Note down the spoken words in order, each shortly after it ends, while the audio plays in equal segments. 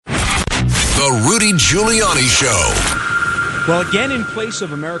The Rudy Giuliani Show. Well, again, in place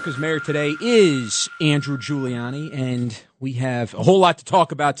of America's mayor today is Andrew Giuliani, and we have a whole lot to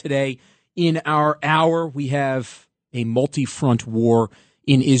talk about today in our hour. We have a multi-front war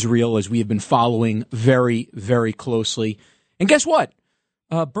in Israel, as we have been following very, very closely. And guess what?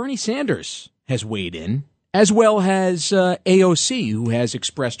 Bernie Sanders has weighed in, as well as AOC, who has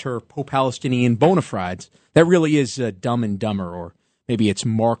expressed her pro-Palestinian bona fides. That really is Dumb and Dumber, or maybe it's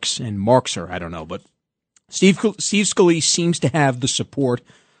Marx and Marxer, I don't know. But Steve Scalise seems to have the support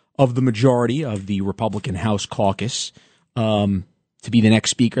of the majority of the Republican House caucus to be the next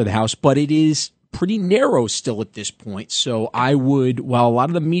Speaker of the House, but it is pretty narrow still at this point. So I would, while a lot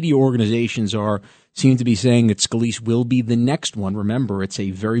of the media organizations seem to be saying that Scalise will be the next one, remember, it's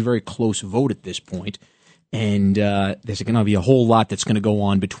a very, very close vote at this point. And there's going to be a whole lot that's going to go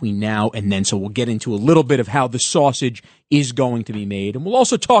on between now and then. So we'll get into a little bit of how the sausage is going to be made. And we'll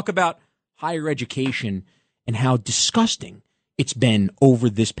also talk about higher education and how disgusting it's been over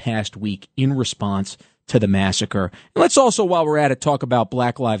this past week in response to the massacre. And let's also, while we're at it, talk about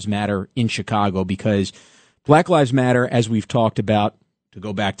Black Lives Matter in Chicago, because Black Lives Matter, as we've talked about, to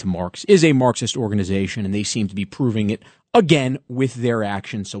go back to Marx, is a Marxist organization, and they seem to be proving it again with their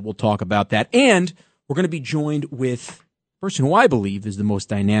actions. So we'll talk about that. And we're going to be joined with a person who I believe is the most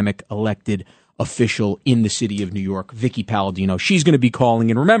dynamic elected official in the city of New York, Vicky Palladino. She's going to be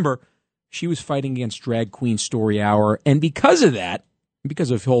calling. And remember, she was fighting against Drag Queen Story Hour. And because of that, because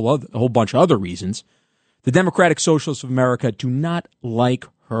of a whole bunch of other reasons, the Democratic Socialists of America do not like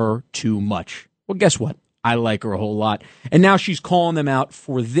her too much. Well, guess what? I like her a whole lot. And now she's calling them out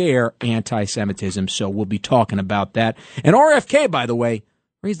for their anti-Semitism. So we'll be talking about that. And RFK, by the way,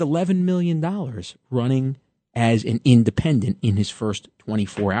 raised $11 million running as an independent in his first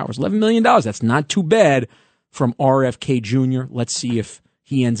 24 hours. $11 million. That's not too bad from RFK Jr. Let's see if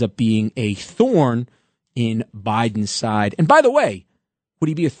he ends up being a thorn in Biden's side. And by the way, would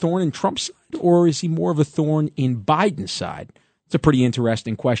he be a thorn in Trump's side, or is he more of a thorn in Biden's side? It's a pretty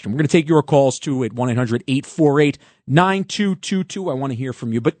interesting question. We're going to take your calls, too, at 1-800-848-9222. I want to hear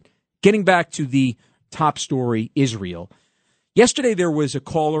from you. But getting back to the top story, Israel. Yesterday, there was a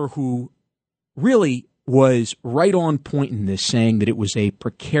caller who really was right on point in this, saying that it was a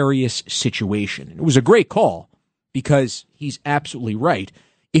precarious situation. And it was a great call, because he's absolutely right.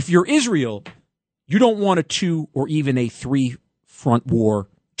 If you're Israel, you don't want a 2 or even a 3-front war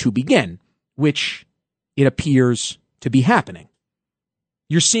to begin, which it appears to be happening.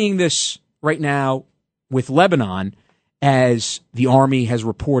 You're seeing this right now with Lebanon, as the army has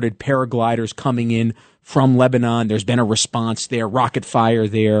reported paragliders coming in from Lebanon. There's been a response there, rocket fire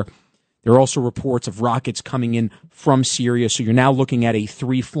there. There are also reports of rockets coming in from Syria. So you're now looking at a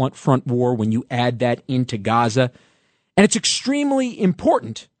 3-front war when you add that into Gaza. And it's extremely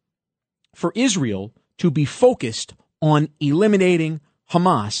important for Israel to be focused on eliminating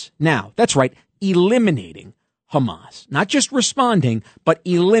Hamas. Now, that's right, eliminating Hamas. Not just responding, but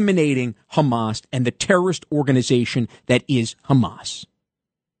eliminating Hamas and the terrorist organization that is Hamas.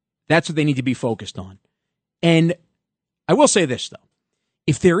 That's what they need to be focused on. And I will say this, though.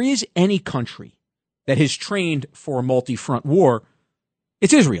 If there is any country that has trained for a multi-front war,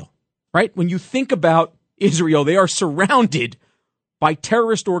 it's Israel, right? When you think about Israel, they are surrounded by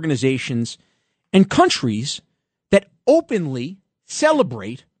terrorist organizations and countries that openly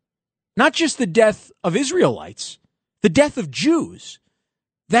celebrate not just the death of Israelites, the death of Jews.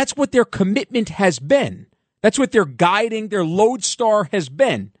 That's what their commitment has been. That's what their guiding, their lodestar has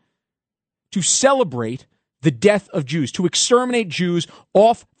been, to celebrate the death of Jews, to exterminate Jews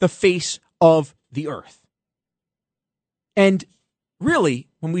off the face of the earth. And really,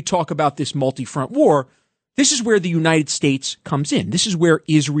 when we talk about this multi-front war, this is where the United States comes in. This is where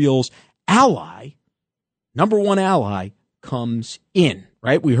Israel's ally, number one ally, comes in,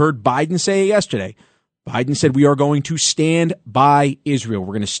 right? We heard Biden say yesterday. Biden said we are going to stand by Israel.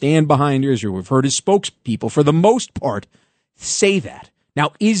 We're going to stand behind Israel. We've heard his spokespeople, for the most part, say that.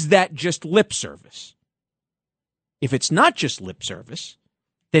 Now, is that just lip service? If it's not just lip service,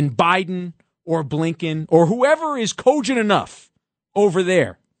 then Biden or Blinken or whoever is cogent enough over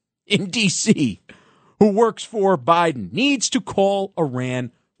there in D.C. who works for Biden needs to call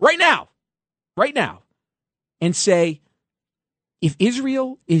Iran right now, and say, if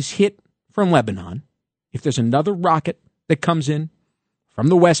Israel is hit from Lebanon, if there's another rocket that comes in from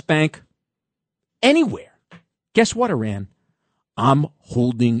the West Bank, anywhere, guess what, Iran? I'm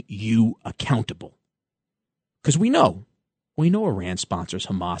holding you accountable. Because we know Iran sponsors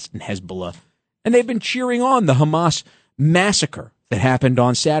Hamas and Hezbollah, and they've been cheering on the Hamas massacre that happened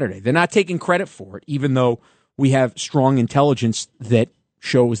on Saturday. They're not taking credit for it, even though we have strong intelligence that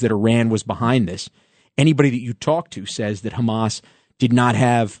shows that Iran was behind this. Anybody that you talk to says that Hamas did not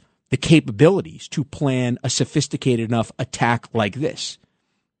have the capabilities to plan a sophisticated enough attack like this,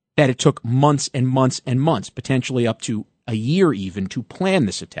 that it took months and months and months, potentially up to a year even, to plan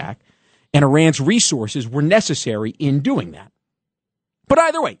this attack, and Iran's resources were necessary in doing that. But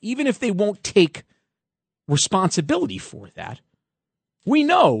either way, even if they won't take responsibility for that, we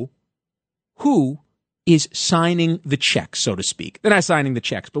know who is signing the checks, so to speak. They're not signing the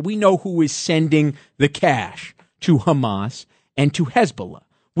checks, but we know who is sending the cash to Hamas and to Hezbollah,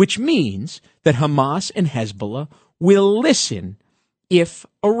 which means that Hamas and Hezbollah will listen if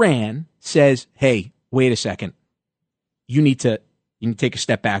Iran says, hey, wait a second, you need to take a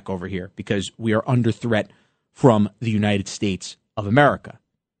step back over here because we are under threat from the United States of America.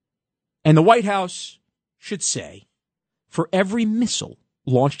 And the White House should say, for every missile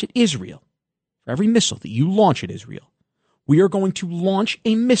launched at Israel, for every missile that you launch at Israel, we are going to launch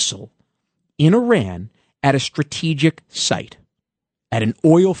a missile in Iran at a strategic site, at an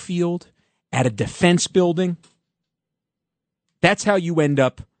oil field, at a defense building. That's how you end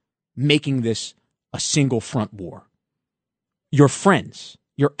up making this a single front war. Your friends,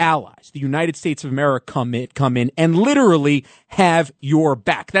 your allies, the United States of America come in and literally have your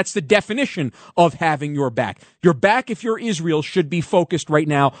back. That's the definition of having your back. Your back, if you're Israel, should be focused right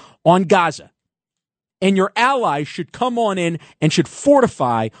now on Gaza. And your allies should come on in and should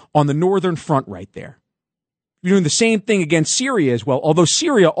fortify on the northern front right there. You're doing the same thing against Syria as well, although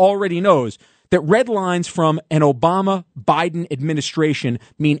Syria already knows that red lines from an Obama-Biden administration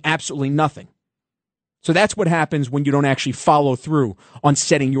mean absolutely nothing. So that's what happens when you don't actually follow through on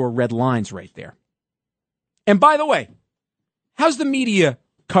setting your red lines right there. And by the way, how's the media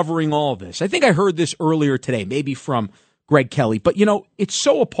covering all of this? I think I heard this earlier today, maybe from Greg Kelly, but it's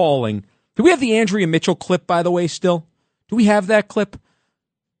so appalling. Do we have the Andrea Mitchell clip, by the way, still? Do we have that clip?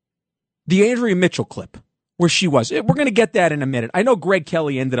 The Andrea Mitchell clip, where she was. We're going to get that in a minute. I know Greg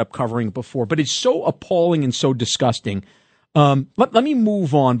Kelly ended up covering it before, but it's so appalling and so disgusting. Let me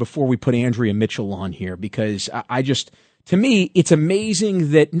move on before we put Andrea Mitchell on here, because to me, it's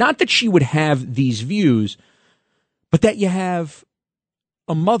amazing that not that she would have these views, but that you have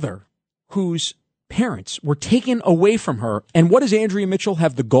a mother whose parents were taken away from her. And what does Andrea Mitchell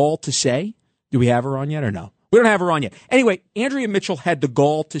have the gall to say? Do we have her on yet or no? We don't have her on yet. Anyway, Andrea Mitchell had the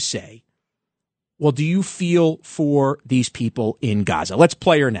gall to say, well, do you feel for these people in Gaza? Let's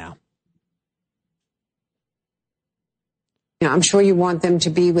play her now. Yeah, I'm sure you want them to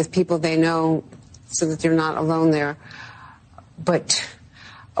be with people they know so that they're not alone there. But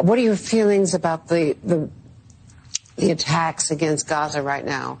what are your feelings about the attacks against Gaza right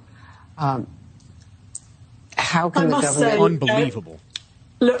now? How can the government... Say, unbelievable.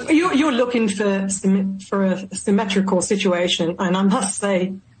 Look, you're looking for a symmetrical situation, and I must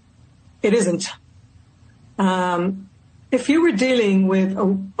say it isn't. If you were dealing with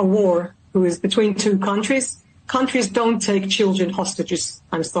a war who is between two countries don't take children hostages.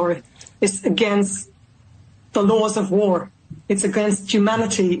 I'm sorry. It's against the laws of war. It's against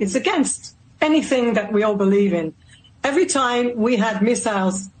humanity. It's against anything that we all believe in. Every time we had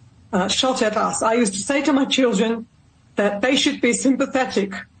missiles shot at us, I used to say to my children that they should be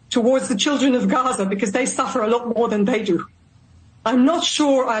sympathetic towards the children of Gaza because they suffer a lot more than they do. I'm not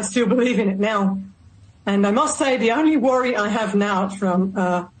sure I still believe in it now. And I must say the only worry I have now from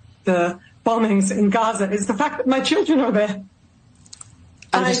the bombings in Gaza is the fact that my children are there.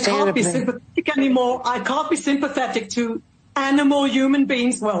 And I can't be sympathetic anymore. I can't be sympathetic to animal human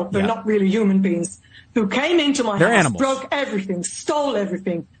beings. Well, they're not really human beings who came into my house, animals. Broke everything, stole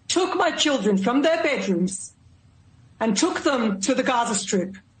everything, took my children from their bedrooms and took them to the Gaza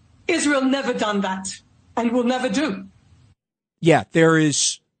Strip. Israel never done that and will never do. Yeah,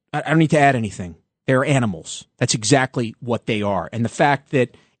 I don't need to add anything. They're animals. That's exactly what they are. And the fact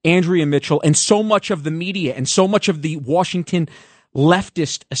that Andrea Mitchell and so much of the media and so much of the Washington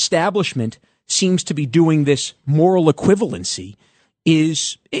leftist establishment seems to be doing this moral equivalency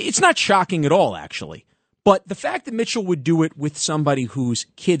it's not shocking at all, actually. But the fact that Mitchell would do it with somebody whose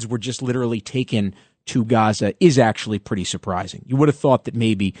kids were just literally taken to Gaza is actually pretty surprising. You would have thought that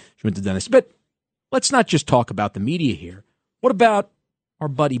maybe she wouldn't have done this. But let's not just talk about the media here. What about our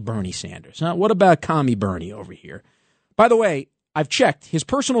buddy Bernie Sanders? Huh? What about Commie Bernie over here? By the way, I've checked his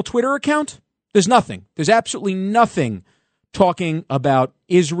personal Twitter account. There's nothing. There's absolutely nothing talking about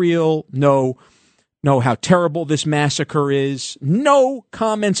Israel. No, how terrible this massacre is. No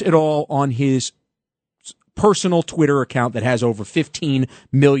comments at all on his personal Twitter account that has over 15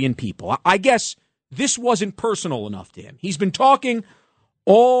 million people. I guess this wasn't personal enough to him. He's been talking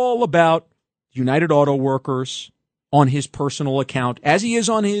all about United Auto Workers on his personal account as he is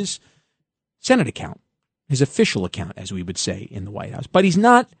on his Senate account, his official account, as we would say in the White House. But he's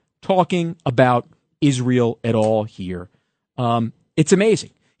not talking about Israel at all here. It's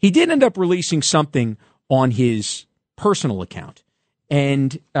amazing. He did end up releasing something on his personal account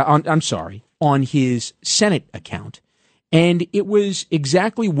and on his Senate account. And it was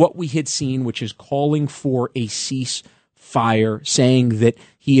exactly what we had seen, which is calling for a ceasefire, saying that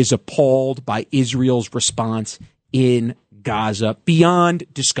he is appalled by Israel's response in Gaza. Beyond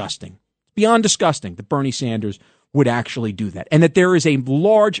disgusting that Bernie Sanders would actually do that. And that there is a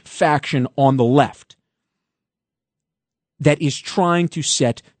large faction on the left that is trying to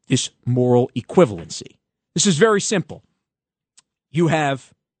set this moral equivalency. This is very simple. You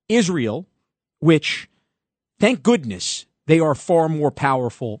have Israel, which, thank goodness, they are far more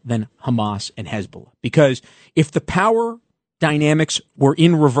powerful than Hamas and Hezbollah. Because if the power dynamics were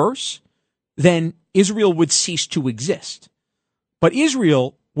in reverse, then Israel would cease to exist. But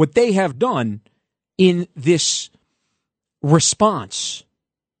Israel, what they have done in this response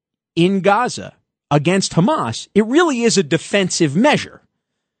in Gaza against Hamas, it really is a defensive measure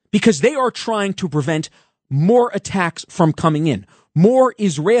because they are trying to prevent more attacks from coming in, more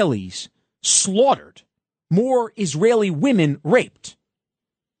Israelis slaughtered, more Israeli women raped,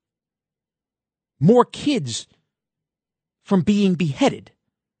 more kids from being beheaded.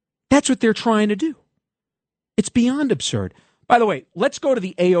 That's what they're trying to do. It's beyond absurd. By the way, let's go to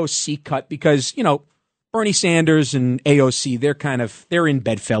the AOC cut because, Bernie Sanders and AOC, they're in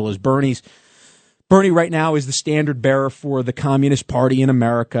bedfellows. Bernie right now is the standard bearer for the Communist Party in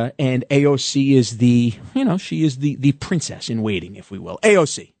America, and AOC is she is the princess in waiting, if we will.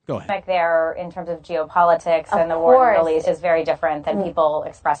 AOC, go ahead. Like there, in terms of geopolitics and the war in the Middle East, is very different than people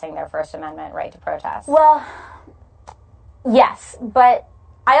expressing their First Amendment right to protest. Well, yes, but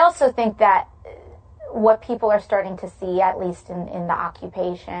I also think that what people are starting to see, at least in the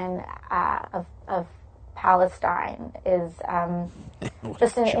occupation of Palestine, is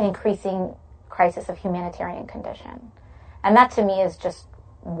just an increasing crisis of humanitarian condition. And that to me is just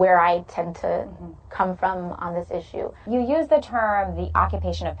where I tend to come from on this issue. You use the term the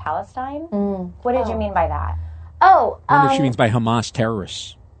occupation of Palestine. What did you mean by that? I wonder if she means by Hamas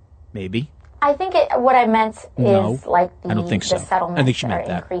terrorists, maybe. I think what I meant is I don't think so. The settlements I think she are meant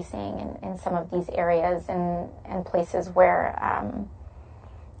that. increasing in some of these areas and places where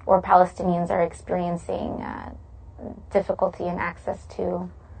Palestinians are experiencing difficulty in access to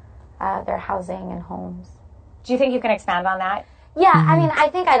their housing and homes. Do you think you can expand on that? Yeah, I mean, I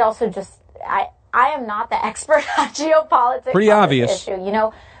think I'd also I am not the expert on geopolitics. Pretty on obvious. This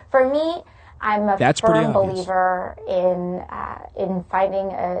issue. For me, I'm a firm believer in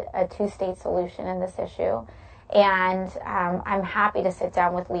finding a two-state solution in this issue, and I'm happy to sit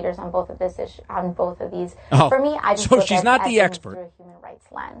down with leaders on both of these. Oh, for me, I just so look she's at not the things expert through a human rights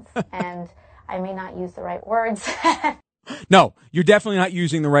lens, and I may not use the right words. No, you're definitely not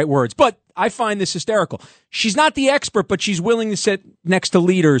using the right words. But I find this hysterical. She's not the expert, but she's willing to sit next to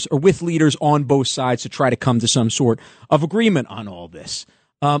leaders or with leaders on both sides to try to come to some sort of agreement on all this.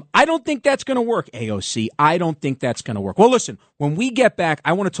 I don't think that's going to work, AOC. I don't think that's going to work. Well, listen, when we get back,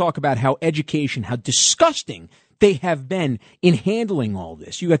 I want to talk about how disgusting they have been in handling all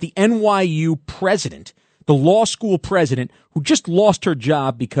this. You got the NYU president, the law school president, who just lost her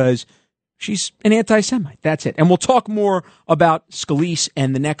job because she's an anti-Semite. That's it. And we'll talk more about Scalise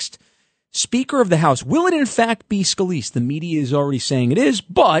and the next Speaker of the House. Will it in fact be Scalise? The media is already saying it is,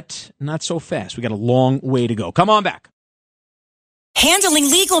 but not so fast. We got a long way to go. Come on back. Handling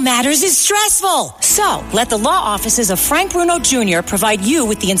legal matters is stressful. So, let the law offices of Frank Bruno Jr. provide you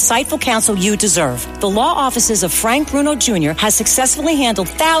with the insightful counsel you deserve. The law offices of Frank Bruno Jr. has successfully handled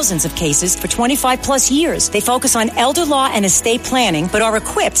thousands of cases for 25 plus years. They focus on elder law and estate planning, but are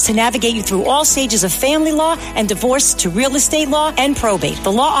equipped to navigate you through all stages of family law and divorce to real estate law and probate.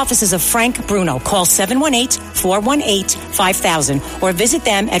 The law offices of Frank Bruno. Call 718-418-5000 or visit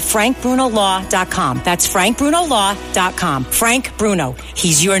them at frankbrunolaw.com. That's frankbrunolaw.com. Frank Bruno.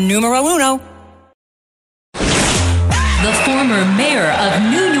 He's your numero uno. The former mayor of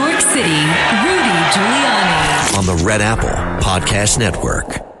New York City, Rudy Giuliani. On the Red Apple Podcast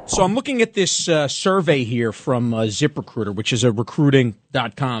Network. So I'm looking at this survey here from ZipRecruiter, which is a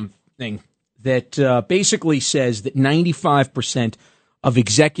recruiting.com thing that basically says that 95% of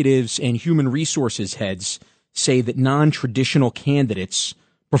executives and human resources heads say that non-traditional candidates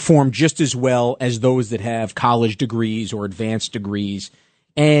perform just as well as those that have college degrees or advanced degrees.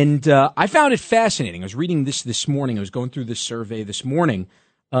 And I found it fascinating. I was reading this morning. I was going through this survey this morning,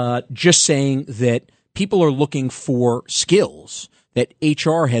 just saying that people are looking for skills, that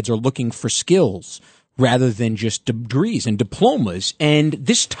HR heads are looking for skills rather than just degrees and diplomas. And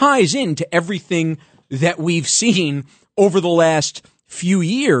this ties into everything that we've seen over the last few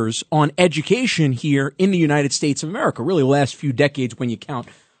years on education here in the United States of America, really the last few decades when you count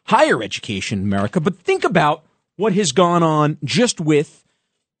higher education in America. But think about what has gone on just with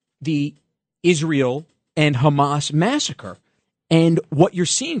the Israel and Hamas massacre and what you're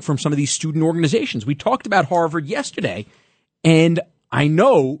seeing from some of these student organizations. We talked about Harvard yesterday, and I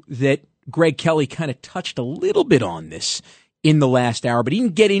know that Greg Kelly kind of touched a little bit on this in the last hour, but he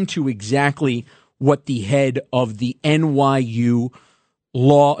didn't get into exactly what the head of the NYU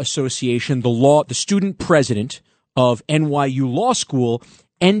Law Association, the student president of NYU Law School,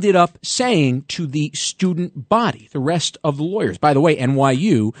 ended up saying to the student body, the rest of the lawyers. By the way,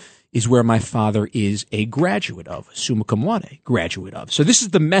 NYU is where my father is a graduate of, summa cum laude graduate of. So this is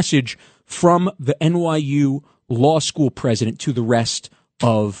the message from the NYU Law School president to the rest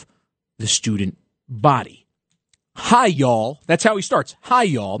of the student body. Hi, y'all. That's how he starts. Hi,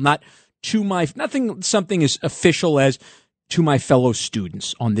 y'all. Not to my, something as official as to my fellow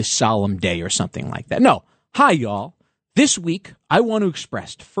students on this solemn day or something like that. No. Hi, y'all. This week, I want to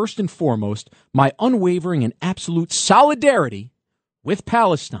express, first and foremost, my unwavering and absolute solidarity with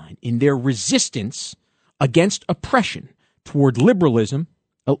Palestine in their resistance against oppression toward liberation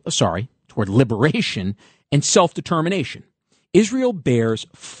and self-determination. Israel bears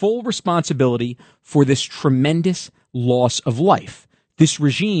full responsibility for this tremendous loss of life. This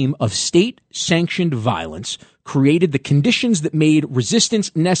regime of state-sanctioned violence created the conditions that made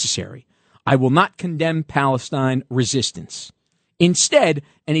resistance necessary. I will not condemn Palestine resistance. Instead,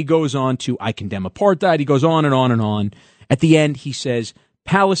 and he goes on to, I condemn apartheid, he goes on and on and on. At the end, he says,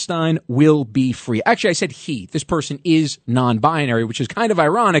 Palestine will be free. Actually, I said he. This person is non-binary, which is kind of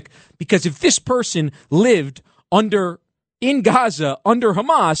ironic, because if this person lived in Gaza under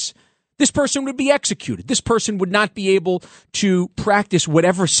Hamas, this person would be executed. This person would not be able to practice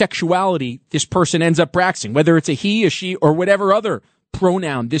whatever sexuality this person ends up practicing, whether it's a he, a she, or whatever other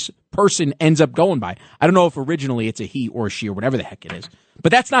pronoun this person ends up going by. I don't know if originally it's a he or a she or whatever the heck it is,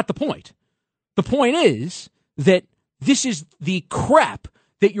 but that's not the point. The point is that this is the crap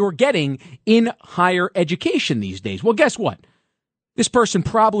that you're getting in higher education these days. Well, guess what? This person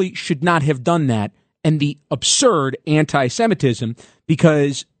probably should not have done that, and the absurd anti-Semitism,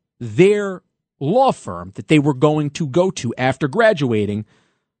 because their law firm that they were going to go to after graduating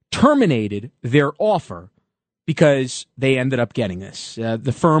terminated their offer because they ended up getting this.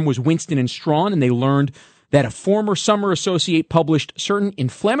 The firm was Winston & Strawn, and they learned that a former summer associate published certain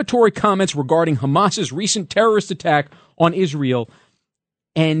inflammatory comments regarding Hamas's recent terrorist attack on Israel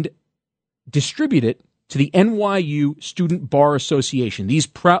and distributed it to the NYU Student Bar Association. These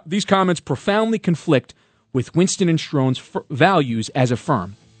comments profoundly conflict with Winston & Strawn's values as a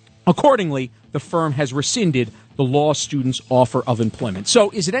firm. Accordingly, the firm has rescinded the law student's offer of employment. So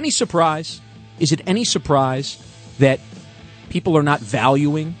is it any surprise? Is it any surprise that people are not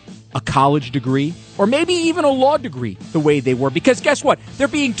valuing a college degree or maybe even a law degree the way they were? Because guess what? They're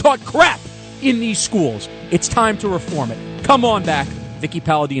being taught crap in these schools. It's time to reform it. Come on back. Vicky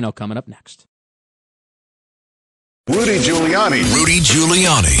Palladino coming up next. Rudy Giuliani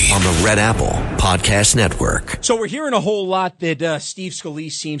on the Red Apple Podcast Network. So we're hearing a whole lot that Steve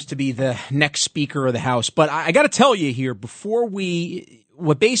Scalise seems to be the next Speaker of the House. But I got to tell you here,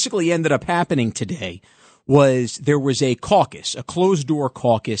 what basically ended up happening today was there was a caucus, a closed-door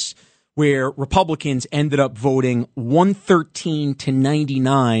caucus, where Republicans ended up voting 113 to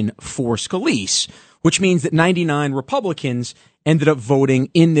 99 for Scalise, which means that 99 Republicans ended up voting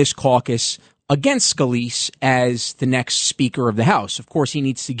in this caucus against Scalise as the next Speaker of the House. Of course, he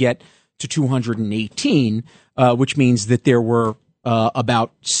needs to get to 218, which means that there were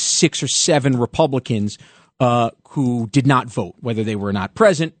about 6 or 7 Republicans who did not vote, whether they were not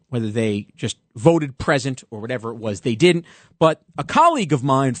present, whether they just voted present or whatever it was, they didn't. But a colleague of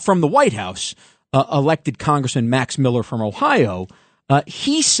mine from the White House, elected Congressman Max Miller from Ohio,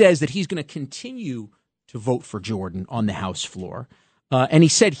 he says that he's going to continue to vote for Jordan on the House floor. And he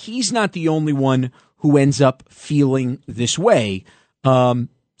said he's not the only one who ends up feeling this way.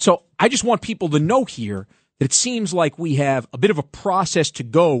 So I just want people to know here that it seems like we have a bit of a process to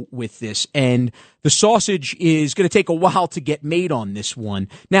go with this, and the sausage is going to take a while to get made on this one.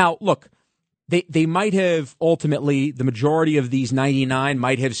 Now, look, they might have ultimately, the majority of these 99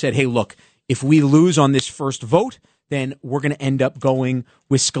 might have said, hey, look, if we lose on this first vote, then we're going to end up going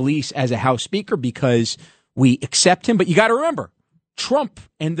with Scalise as a House Speaker because we accept him. But you got to remember, Trump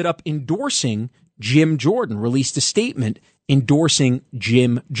ended up endorsing Jim Jordan, released a statement endorsing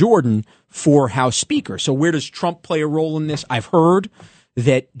Jim Jordan for House Speaker. So where does Trump play a role in this? I've heard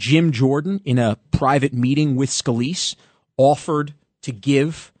that Jim Jordan, in a private meeting with Scalise, offered to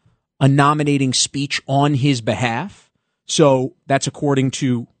give a nominating speech on his behalf. So that's according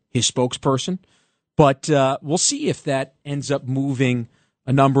to his spokesperson. But we'll see if that ends up moving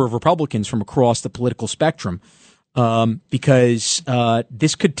a number of Republicans from across the political spectrum, because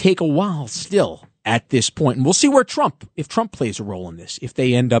this could take a while still at this point. And we'll see where if Trump plays a role in this, if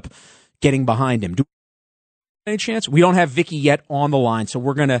they end up getting behind him. Do we have any chance? We don't have Vicky yet on the line, so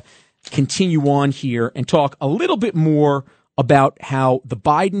we're going to continue on here and talk a little bit more about how the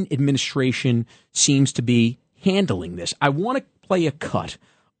Biden administration seems to be handling this. I want to play a cut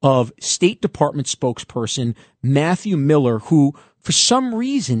of State Department spokesperson Matthew Miller, who for some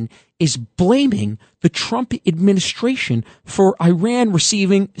reason is blaming the Trump administration for Iran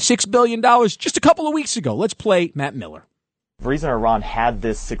receiving $6 billion just a couple of weeks ago. Let's play Matt Miller. The reason Iran had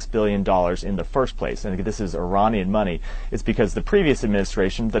this $6 billion in the first place, and this is Iranian money, is because the previous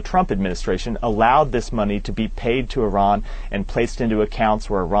administration, the Trump administration, allowed this money to be paid to Iran and placed into accounts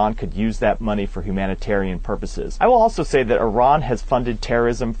where Iran could use that money for humanitarian purposes. I will also say that Iran has funded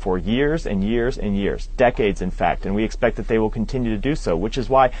terrorism for years and years and years, decades in fact, and we expect that they will continue to do so, which is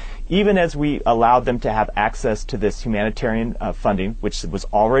why even as we allowed them to have access to this humanitarian funding, which was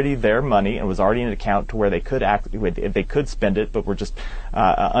already their money and was already in an account to where they could spend it, but were just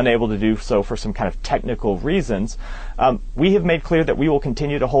unable to do so for some kind of technical reasons, we have made clear that we will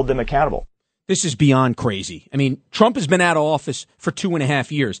continue to hold them accountable. This is beyond crazy. I mean, Trump has been out of office for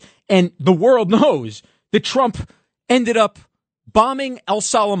 2.5 years, and the world knows that Trump ended up bombing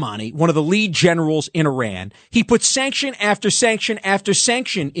al-Soleimani, one of the lead generals in Iran. He put sanction after sanction after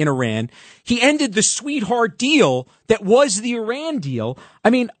sanction in Iran. He ended the sweetheart deal that was the Iran deal. I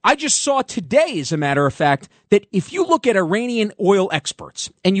mean, I just saw today, as a matter of fact, that if you look at Iranian oil experts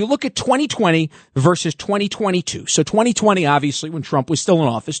and you look at 2020 versus 2022, so 2020, obviously, when Trump was still in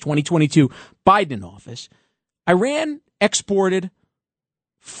office, 2022, Biden in office, Iran exported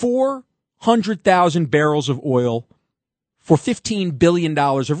 400,000 barrels of oil for $15 billion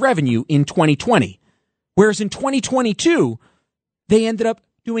of revenue in 2020. Whereas in 2022, they ended up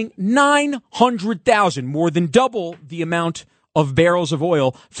doing 900,000, more than double the amount of barrels of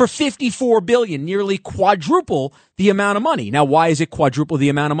oil for $54 billion, nearly quadruple the amount of money. Now, why is it quadruple the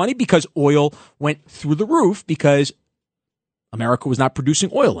amount of money? Because oil went through the roof because America was not producing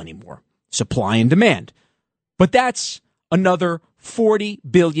oil anymore. Supply and demand. But that's another $40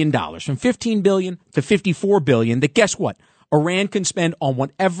 billion, from $15 billion to $54 billion, that guess what? Iran can spend on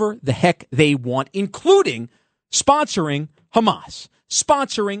whatever the heck they want, including sponsoring Hamas,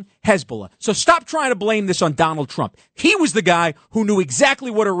 sponsoring Hezbollah. So stop trying to blame this on Donald Trump. He was the guy who knew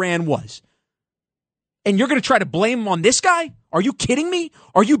exactly what Iran was. And you're going to try to blame him on this guy? Are you kidding me?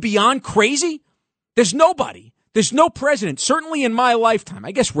 Are you beyond crazy? There's nobody. There's no president, certainly in my lifetime.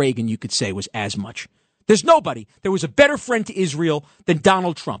 I guess Reagan, you could say, was as much. There's nobody that was a better friend to Israel than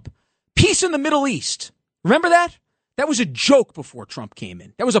Donald Trump. Peace in the Middle East. Remember that? That was a joke before Trump came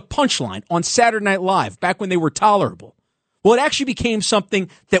in. That was a punchline on Saturday Night Live back when they were tolerable. Well, it actually became something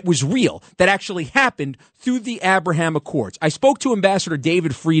that was real, that actually happened through the Abraham Accords. I spoke to Ambassador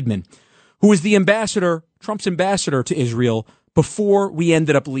David Friedman, who was the ambassador, Trump's ambassador to Israel, before we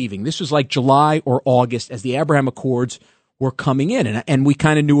ended up leaving. This was like July or August as the Abraham Accords were coming in. And we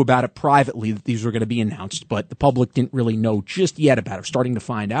kind of knew about it privately that these were going to be announced, but the public didn't really know just yet about it, starting to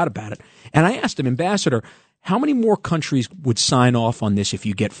find out about it. And I asked him, Ambassador, how many more countries would sign off on this if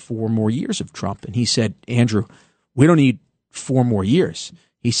you get 4 more years of Trump? And he said, Andrew, we don't need 4 more years.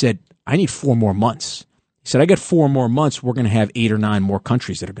 He said, I need 4 more months. He said, I get 4 more months, we're going to have 8 or 9 more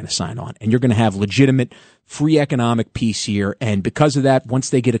countries that are going to sign on. And you're going to have legitimate free economic peace here. And because of that,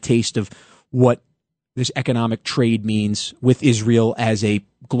 once they get a taste of what this economic trade means with Israel as a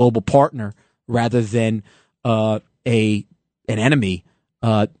global partner rather than an enemy,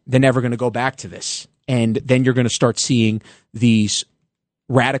 they're never going to go back to this. And then you're going to start seeing these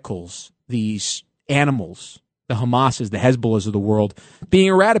radicals, these animals, the Hamases, the Hezbollahs of the world being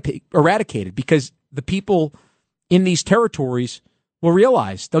eradicated because the people in these territories will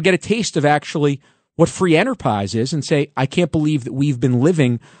realize they'll get a taste of actually what free enterprise is and say, I can't believe that we've been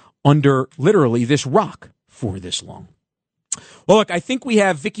living under literally this rock for this long. Well, look, I think we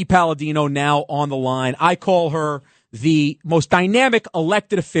have Vicky Palladino now on the line. I call her the most dynamic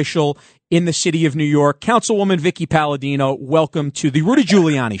elected official in the city of New York. Councilwoman Vicky Palladino, welcome to the Rudy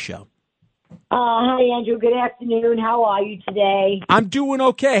Giuliani Show. Hi, Andrew. Good afternoon. How are you today? I'm doing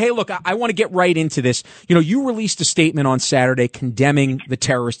okay. Hey, look, I want to get right into this. You know, you released a statement on Saturday condemning the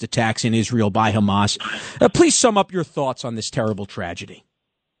terrorist attacks in Israel by Hamas. Please sum up your thoughts on this terrible tragedy.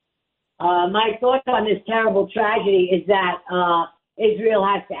 My thoughts on this terrible tragedy is that Israel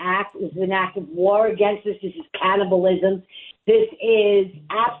has to act. This is an act of war against us. This is cannibalism. This is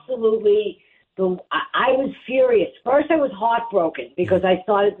absolutely I was furious. First, I was heartbroken because I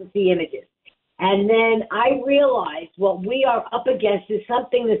started to see images. And then I realized what we are up against is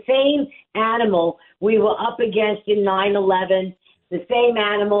something, the same animal we were up against in 9/11, the same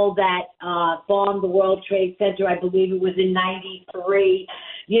animal that bombed the World Trade Center, I believe it was in 93.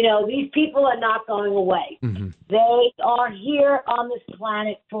 You know, these people are not going away. Mm-hmm. They are here on this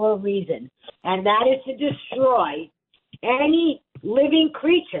planet for a reason, and that is to destroy any living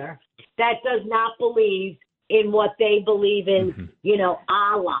creature that does not believe in what they believe in, you know,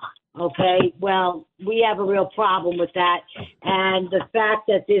 Allah. Okay, well, we have a real problem with that. And the fact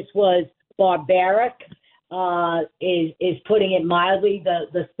that this was barbaric is putting it mildly.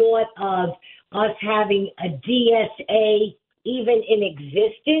 The thought of us having a DSA even in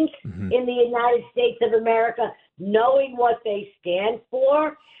existence in the United States of America, knowing what they stand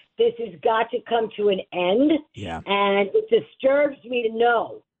for, this has got to come to an end. Yeah. And it disturbs me to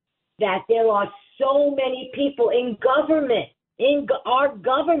know that there are so many people in government, our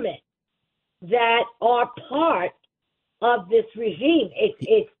government, that are part of this regime.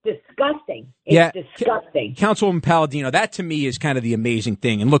 It's disgusting. It's disgusting. Councilwoman Palladino, that to me is kind of the amazing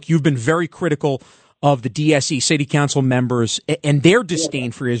thing. And look, you've been very critical of the DSE city council members and their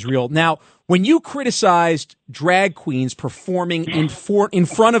disdain for Israel. Now, when you criticized drag queens performing in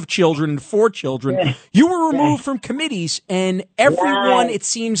front of children and for children, you were removed from committees, and everyone, it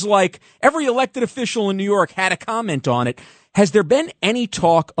seems like every elected official in New York had a comment on it. Has there been any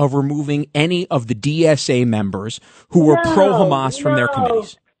talk of removing any of the DSA members who were pro-Hamas from their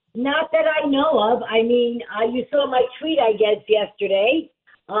committees? Not that I know of. I mean, you saw my tweet, I guess, yesterday,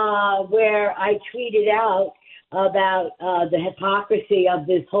 where I tweeted out about the hypocrisy of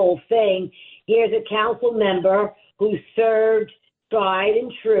this whole thing. Here's a council member who served tried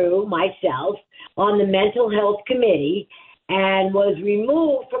and true, myself, on the mental health committee and was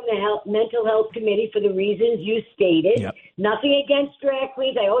removed from the mental health committee for the reasons you stated. Yep. Nothing against drag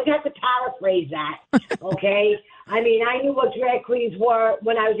queens. I always have to paraphrase that, okay? I mean, I knew what drag queens were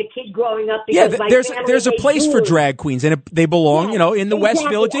when I was a kid growing up. Because there's a place for drag queens, and they belong, in the West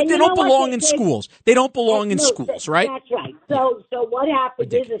Village. They don't belong in schools. They don't belong in schools, right? That's right. So what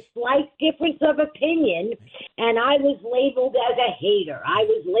happened is a slight difference of opinion, and I was labeled as a hater. I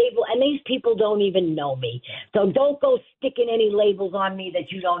was labeled, and these people don't even know me. So don't go sticking any labels on me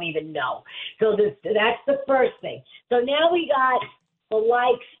that you don't even know. So that's the first thing. So now we got the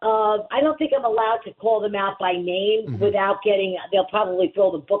likes of, I don't think I'm allowed to call them out by name without they'll probably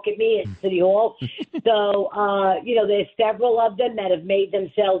throw the book at me at City Hall. So, there's several of them that have made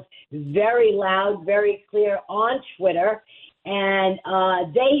themselves very loud, very clear on Twitter. And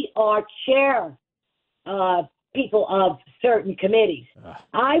they are people of certain committees.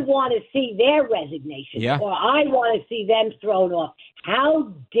 I want to see their resignation, or I want to see them thrown off.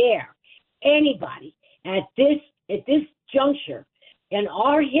 How dare anybody at this juncture in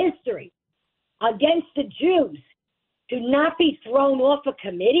our history against the Jews to not be thrown off a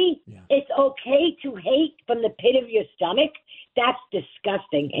committee? Yeah. It's okay to hate from the pit of your stomach. That's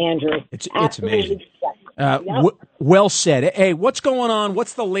disgusting, Andrew. It's amazing. Well said. Hey, what's going on?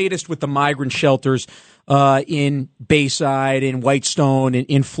 What's the latest with the migrant shelters in Bayside, in Whitestone,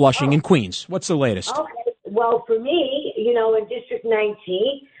 in Flushing, in Queens? What's the latest? Okay. Well, for me, in District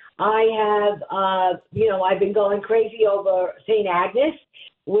 19, I have, I've been going crazy over St. Agnes,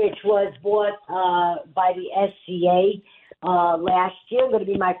 which was bought by the SCA last year. Going to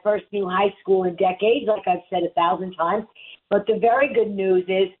be my first new high school in decades, like I've said 1,000 times. But the very good news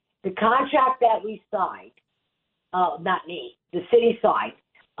is the contract that we signed, not me, the city signed,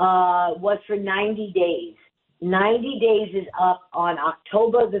 was for 90 days. 90 days is up on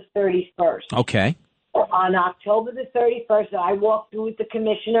October the 31st. Okay. On October the 31st, I walked through with the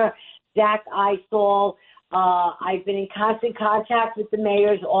commissioner, Zach Eisel. I've been in constant contact with the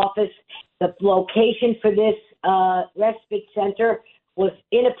mayor's office. The location for this respite center was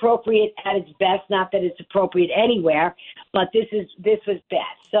inappropriate at its best. Not that it's appropriate anywhere, but this was bad.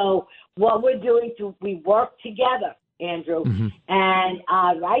 So what we're doing, we work together, Andrew. And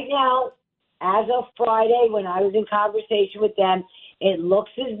right now, as of Friday, when I was in conversation with them, it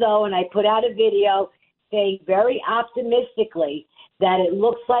looks as though, and I put out a video saying very optimistically that it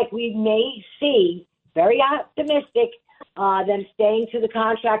looks like we may see, very optimistic, them staying to the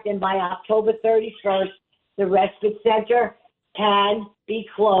contract, and by October 31st, the respite center can be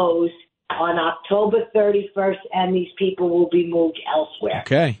closed on October 31st, and these people will be moved elsewhere.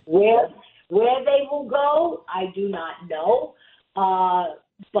 Okay. Where they will go, I do not know,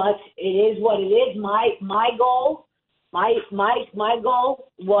 but it is what it is. My goal My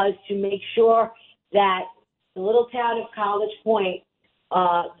goal was to make sure that the little town of College Point,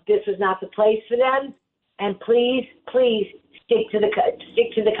 this was not the place for them, and please stick to the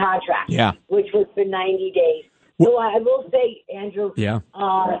contract, which was for 90 days. So I will say, Andrew,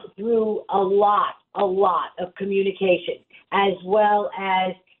 through a lot of communication, as well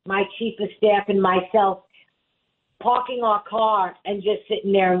as my chief of staff and myself, parking our car and just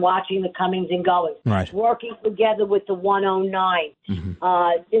sitting there and watching the comings and goings, working together with the 109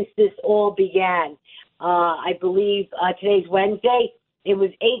 since this all began. I believe today's Wednesday. It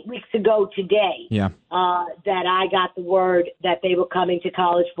was 8 weeks ago today that I got the word that they were coming to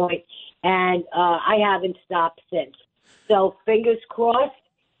College Point, and I haven't stopped since. So fingers crossed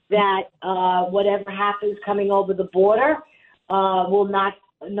that whatever happens coming over the border will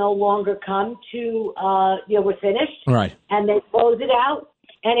no longer come to, we're finished. Right. And they close it out,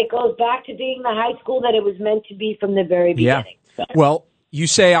 and it goes back to being the high school that it was meant to be from the very beginning. Yeah. Well, you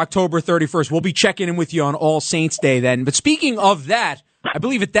say October 31st. We'll be checking in with you on All Saints Day then. But speaking of that, I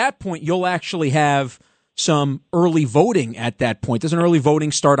believe at that point you'll actually have some early voting at that point. Doesn't early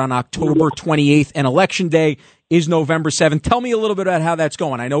voting start on October 28th, and Election Day is November 7th? Tell me a little bit about how that's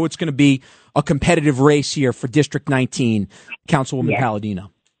going. I know it's going to be a competitive race here for District 19, Councilwoman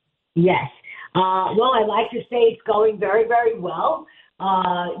Palladino. Yes. Well, I like to say it's going very, very well.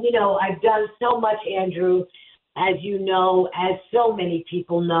 I've done so much, Andrew, as you know, as so many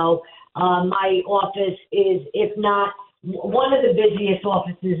people know. My office is, if not one of the busiest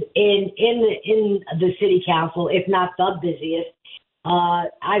offices in the city council, if not the busiest.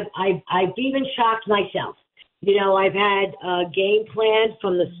 I've even shocked myself. I've had a game plan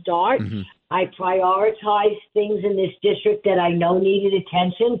from the start. Mm-hmm. I prioritized things in this district that I know needed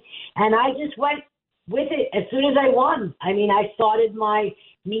attention, and I just went with it as soon as I won. I mean, I started my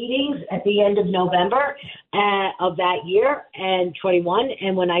meetings at the end of November of that year and 21,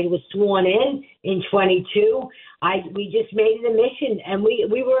 and when I was sworn in 22, we just made it a mission, and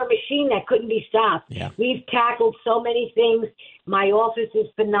we were a machine that couldn't be stopped. Yeah. We've tackled so many things. My office is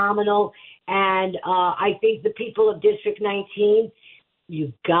phenomenal, and I think the people of District 19,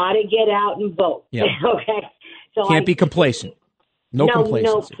 you've got to get out and vote. Yep. Okay, so can't be complacent. No complacency.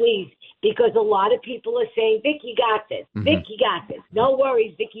 No, please. Because a lot of people are saying, Vic, you got this. Mm-hmm. Vic, you got this. No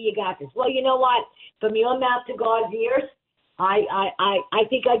worries, Vicky, you got this. Well, you know what? From your mouth to God's ears, I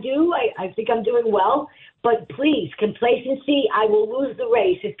think I do. I think I'm doing well. But please, complacency, I will lose the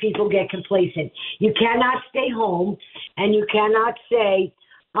race if people get complacent. You cannot stay home, and you cannot say,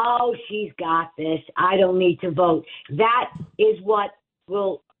 oh, she's got this. I don't need to vote. That is what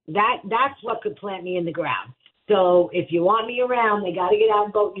that's what could plant me in the ground. So if you want me around, they got to get out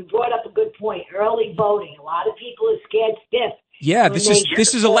and vote. You brought up a good point. Early voting. A lot of people are scared stiff. Yeah, this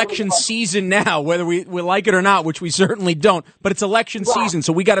is election season now, whether we like it or not, which we certainly don't. But it's election season,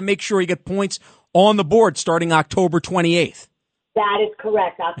 so we got to make sure you get points on the board starting October 28th. That is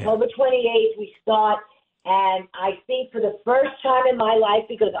correct. October 28th we start, and I think for the first time in my life,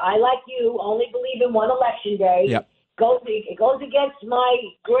 because I, like you, only believe in one election day, it goes against my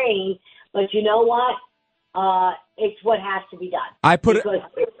grain, but you know what? It's what has to be done. I put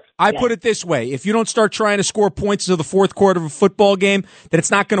it this way. If you don't start trying to score points into the fourth quarter of a football game, then it's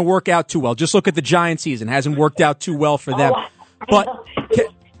not going to work out too well. Just look at the Giants season. It hasn't worked out too well for them. But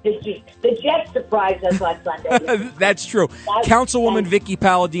the Jets surprised us on Sunday. That's true. Councilwoman Vicky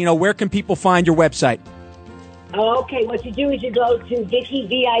Palladino, where can people find your website? Okay, what you do is you go to Vicky,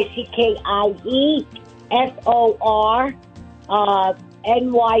 VICKIESOR,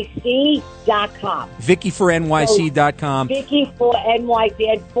 NYC.com. VickyForNYC.com. Vicky for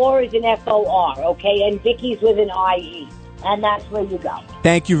NYC, and 4 is an FOR, okay? And Vicky's with an IE. And that's where you go.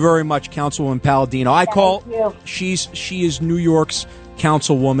 Thank you very much, Councilwoman Palladino. She is New York's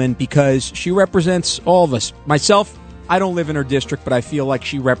councilwoman because she represents all of us. Myself, I don't live in her district, but I feel like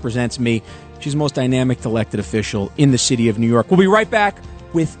she represents me. She's the most dynamic elected official in the city of New York. We'll be right back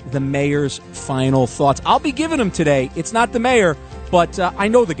with the mayor's final thoughts. I'll be giving them today. It's not the mayor, but I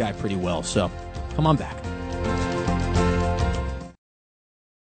know the guy pretty well, so come on back.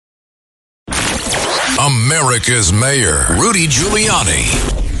 America's Mayor, Rudy Giuliani.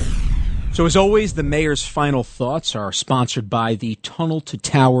 So as always, the mayor's final thoughts are sponsored by the Tunnel to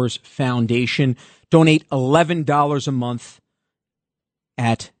Towers Foundation. Donate $11 a month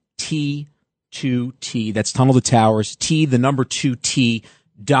at T2T. That's Tunnel to Towers, T2T.org.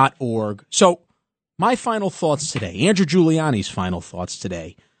 So my final thoughts today, Andrew Giuliani's final thoughts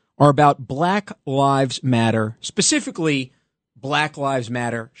today, are about Black Lives Matter, specifically Black Lives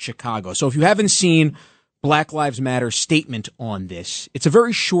Matter Chicago. So if you haven't seen Black Lives Matter statement on this. It's a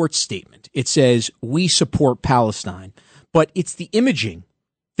very short statement. It says, we support Palestine, but it's the imaging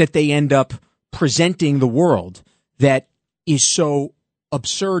that they end up presenting the world that is so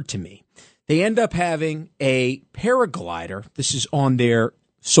absurd to me. They end up having a paraglider. This is on their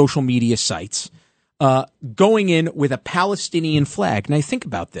social media sites, going in with a Palestinian flag. Now, think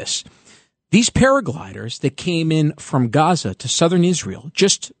about this. These paragliders that came in from Gaza to southern Israel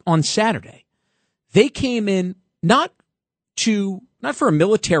just on Saturday, they came in not for a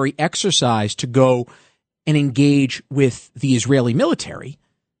military exercise to go and engage with the Israeli military.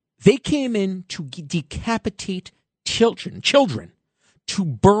 They came in to decapitate children, to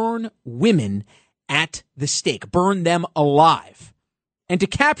burn women at the stake, burn them alive, and to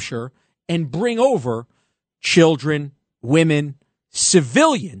capture and bring over children, women,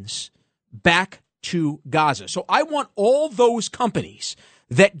 civilians back to Gaza. So I want all those companies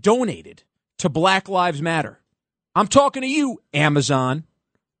that donated to Black Lives Matter. I'm talking to you, Amazon,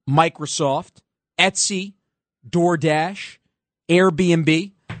 Microsoft, Etsy, DoorDash,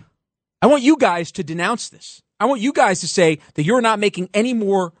 Airbnb. I want you guys to denounce this. I want you guys to say that you're not making any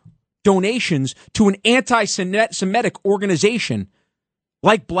more donations to an anti-Semitic organization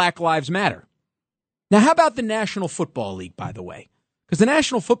like Black Lives Matter. Now, how about the National Football League, by the way? Because the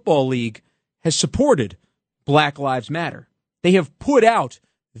National Football League has supported Black Lives Matter. They have put out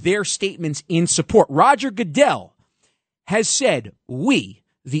their statements in support. Roger Goodell has said, we,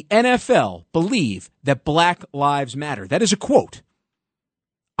 the NFL, believe that Black Lives Matter. That is a quote.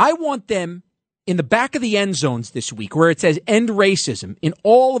 I want them in the back of the end zones this week where it says end racism in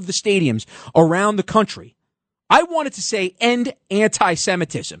all of the stadiums around the country. I wanted to say end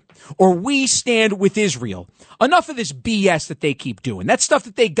anti-Semitism or we stand with Israel. Enough of this BS that they keep doing. That's stuff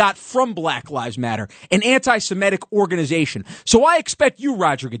that they got from Black Lives Matter, an anti-Semitic organization. So I expect you,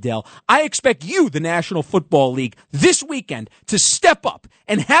 Roger Goodell, I expect you, the National Football League, this weekend to step up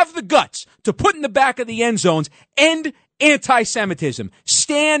and have the guts to put in the back of the end zones, end anti-Semitism,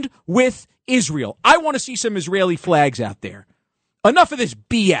 stand with Israel. I want to see some Israeli flags out there. Enough of this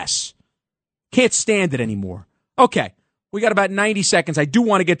BS. Can't stand it anymore. Okay, we got about 90 seconds. I do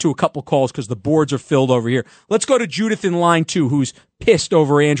want to get to a couple calls because the boards are filled over here. Let's go to Judith in line 2, who's pissed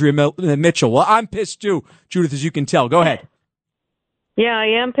over Andrea Mitchell. Well, I'm pissed too, Judith, as you can tell. Go ahead. Yeah, I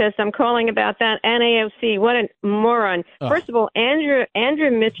am pissed. I'm calling about that NAFC. What a moron. First of all, Andrea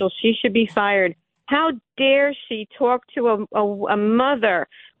Mitchell, she should be fired. How dare she talk to a mother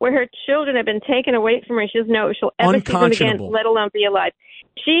where her children have been taken away from her? She doesn't know if she'll ever see them again, let alone be alive.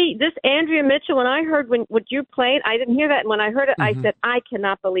 This Andrea Mitchell, when I heard what you played, I didn't hear that. And when I heard it, I said, I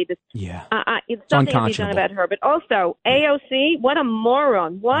cannot believe this. Yeah. It's something to be done about her. But also, AOC, what a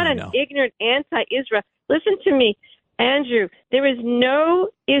moron. What an ignorant anti-Israel. Listen to me, Andrew. There is no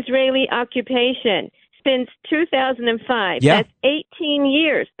Israeli occupation since 2005. Yeah. That's 18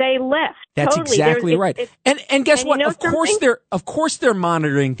 years. They left. That's totally. exactly right. And guess what? You know Of course they're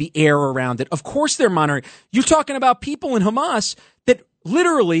monitoring the air around it. Of course they're monitoring. You're talking about people in Hamas that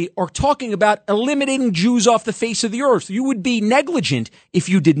literally are talking about eliminating Jews off the face of the earth. You would be negligent if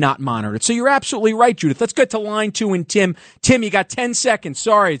you did not monitor it. So you're absolutely right, Judith. Let's get to line 2 and Tim. Tim, you got 10 seconds.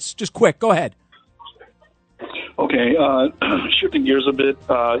 Sorry, it's just quick. Go ahead. Okay, shifting gears a bit,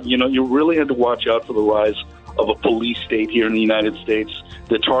 you really had to watch out for the rise of a police state here in the United States.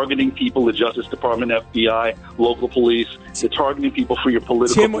 They're targeting people, the Justice Department, FBI, local police. They're targeting people for your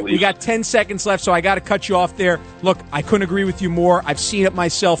political Tim, beliefs. we got 10 seconds left, so I got to cut you off there. Look, I couldn't agree with you more. I've seen it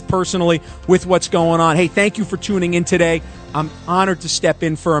myself personally with what's going on. Hey, thank you for tuning in today. I'm honored to step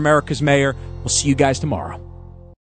in for America's mayor. We'll see you guys tomorrow.